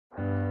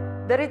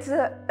There is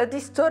a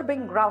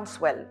disturbing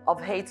groundswell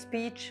of hate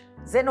speech,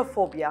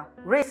 xenophobia,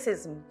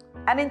 racism,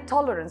 and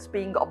intolerance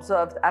being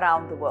observed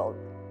around the world.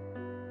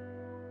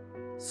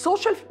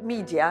 Social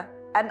media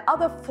and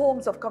other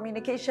forms of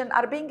communication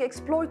are being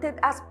exploited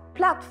as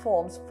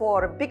platforms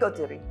for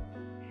bigotry.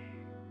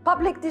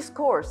 Public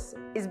discourse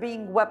is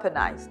being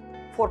weaponized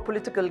for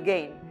political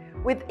gain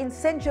with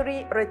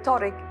incendiary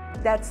rhetoric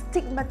that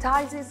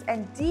stigmatizes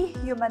and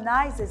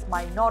dehumanizes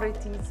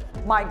minorities,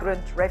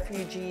 migrant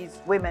refugees,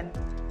 women,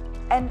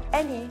 and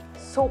any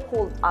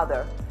so-called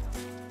other.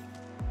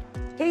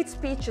 Hate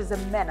speech is a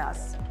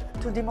menace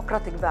to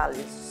democratic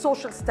values,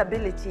 social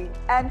stability,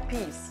 and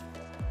peace.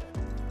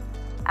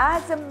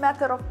 As a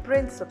matter of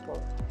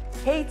principle,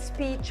 hate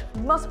speech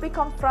must be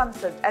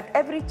confronted at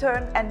every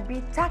turn and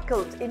be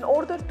tackled in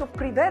order to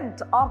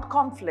prevent armed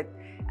conflict,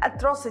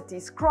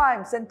 atrocities,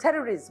 crimes, and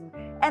terrorism,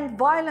 and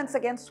violence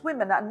against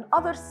women and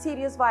other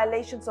serious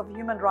violations of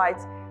human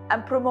rights,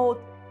 and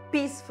promote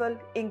peaceful,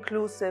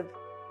 inclusive,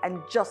 and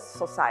just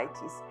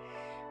societies.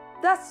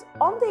 Thus,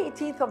 on the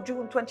 18th of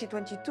June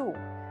 2022,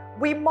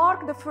 we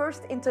mark the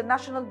first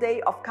International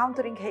Day of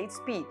Countering Hate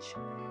Speech.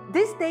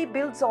 This day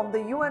builds on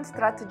the UN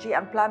Strategy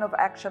and Plan of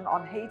Action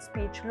on Hate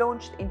Speech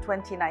launched in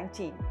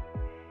 2019.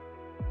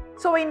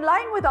 So in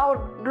line with our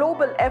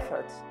global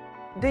efforts,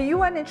 the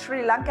UN in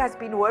Sri Lanka has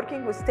been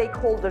working with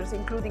stakeholders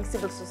including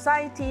civil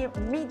society,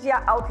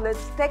 media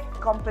outlets, tech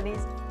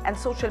companies, and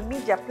social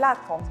media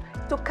platforms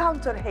to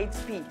counter hate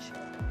speech.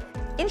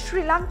 In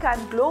Sri Lanka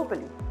and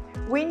globally,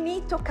 we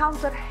need to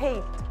counter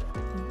hate,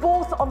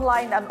 both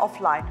online and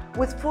offline,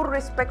 with full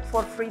respect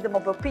for freedom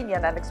of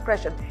opinion and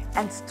expression,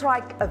 and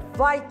strike a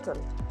vital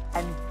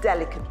and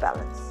delicate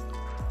balance.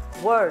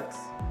 Words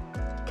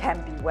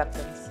can be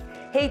weapons.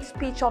 Hate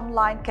speech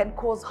online can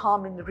cause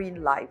harm in real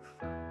life.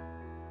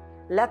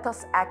 Let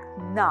us act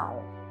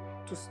now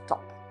to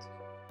stop it.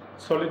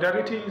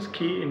 Solidarity is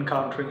key in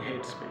countering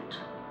hate speech.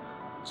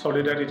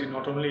 Solidarity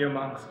not only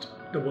amongst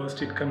the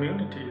worst-hit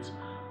communities,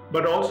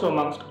 but also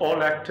amongst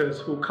all actors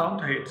who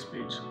counter hate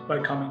speech by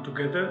coming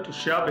together to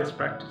share best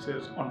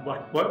practices on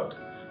what worked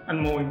and,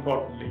 more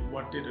importantly,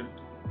 what didn't.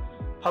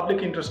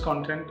 Public interest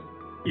content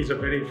is a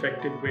very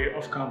effective way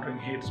of countering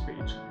hate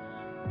speech.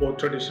 Both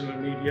traditional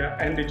media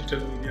and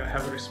digital media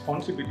have a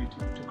responsibility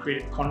to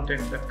create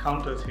content that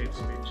counters hate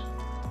speech.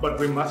 But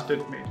we must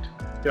admit,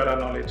 there are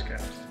knowledge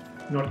gaps.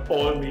 Not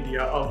all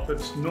media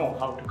outlets know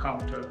how to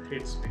counter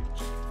hate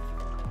speech.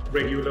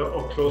 Regular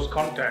or close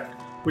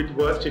contact with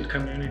worst-hit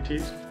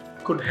communities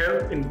could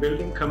help in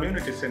building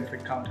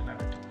community-centric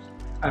counter-narratives.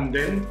 And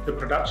then the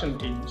production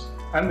teams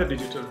and the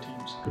digital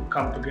teams could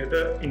come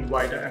together in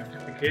wider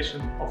amplification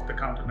of the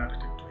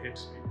counter-narrative to hate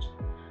speech.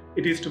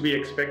 It is to be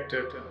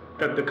expected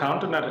that the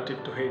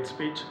counter-narrative to hate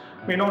speech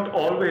may not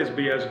always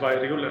be as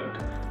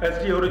virulent as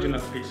the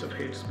original piece of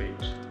hate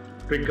speech.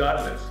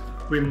 Regardless,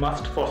 we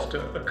must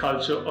foster a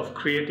culture of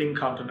creating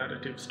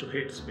counter-narratives to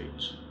hate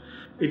speech.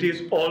 It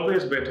is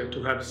always better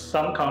to have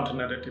some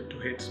counter-narrative to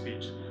hate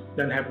speech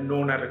than have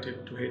no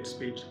narrative to hate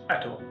speech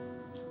at all.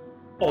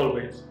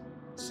 Always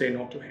say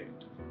no to hate.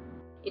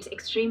 It's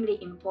extremely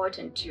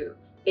important to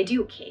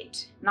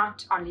educate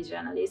not only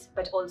journalists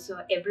but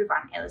also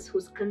everyone else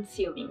who's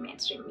consuming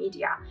mainstream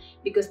media,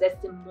 because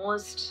that's the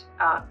most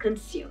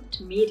consumed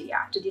media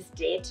to this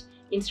date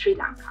in Sri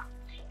Lanka.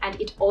 And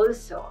it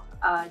also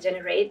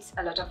generates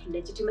a lot of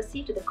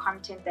legitimacy to the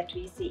content that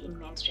we see in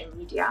mainstream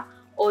media,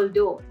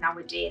 although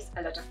nowadays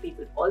a lot of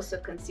people also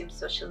consume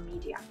social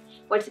media.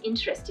 What's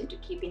interesting to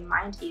keep in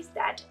mind is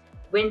that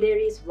when there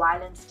is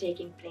violence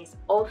taking place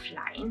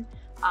offline,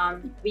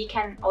 we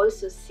can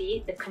also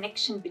see the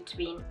connection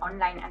between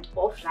online and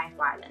offline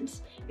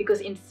violence, because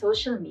in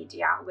social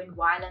media, when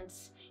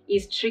violence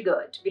is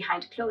triggered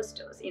behind closed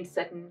doors in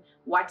certain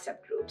WhatsApp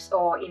groups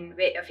or in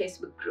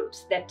Facebook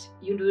groups that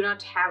you do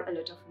not have a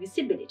lot of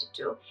visibility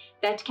to,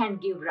 that can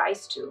give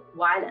rise to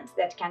violence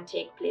that can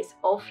take place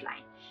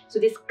offline. So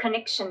this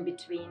connection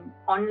between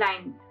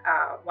online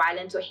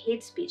violence or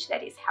hate speech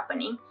that is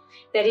happening,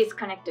 that is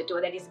connected to,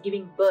 or that is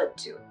giving birth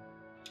to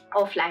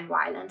offline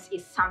violence,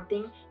 is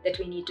something that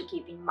we need to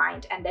keep in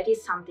mind. And that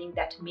is something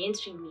that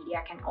mainstream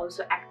media can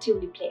also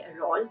actively play a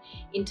role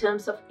in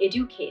terms of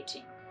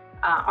educating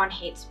on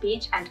hate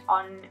speech and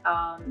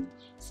on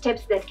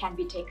steps that can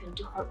be taken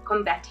to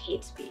combat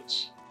hate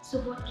speech. So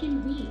what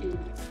can we do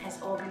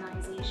as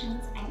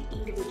organizations and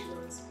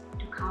individuals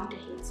to counter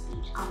hate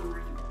speech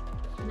online?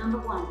 Number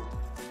one,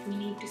 we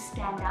need to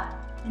stand up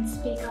and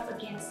speak up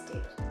against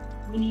it.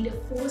 We need a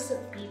force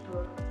of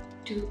people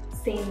to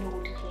say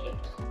no to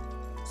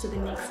hate. So the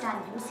next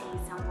time you see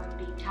someone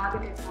being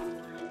targeted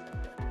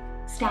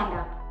online, stand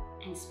up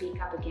and speak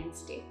up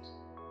against it.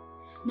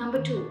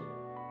 Number two,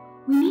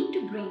 we need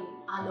to bring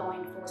our law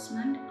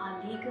enforcement,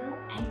 our legal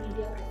and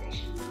media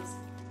professionals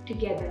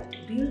together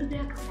to build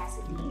their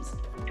capacities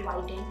to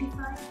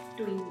identify,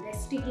 to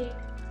investigate,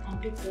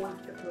 and to hold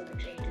the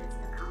perpetrators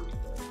accountable.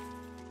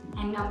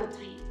 And number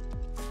three,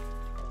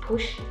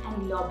 push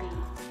and lobby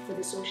for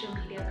the social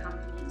media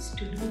companies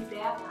to do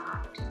their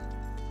part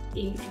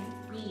and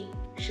we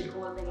should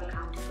hold them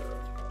accountable.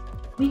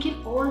 We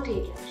can all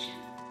take action,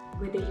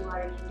 whether you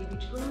are an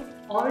individual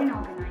or an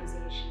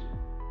organization.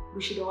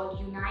 We should all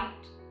unite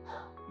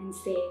and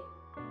say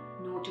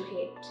no to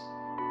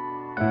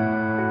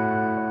hate.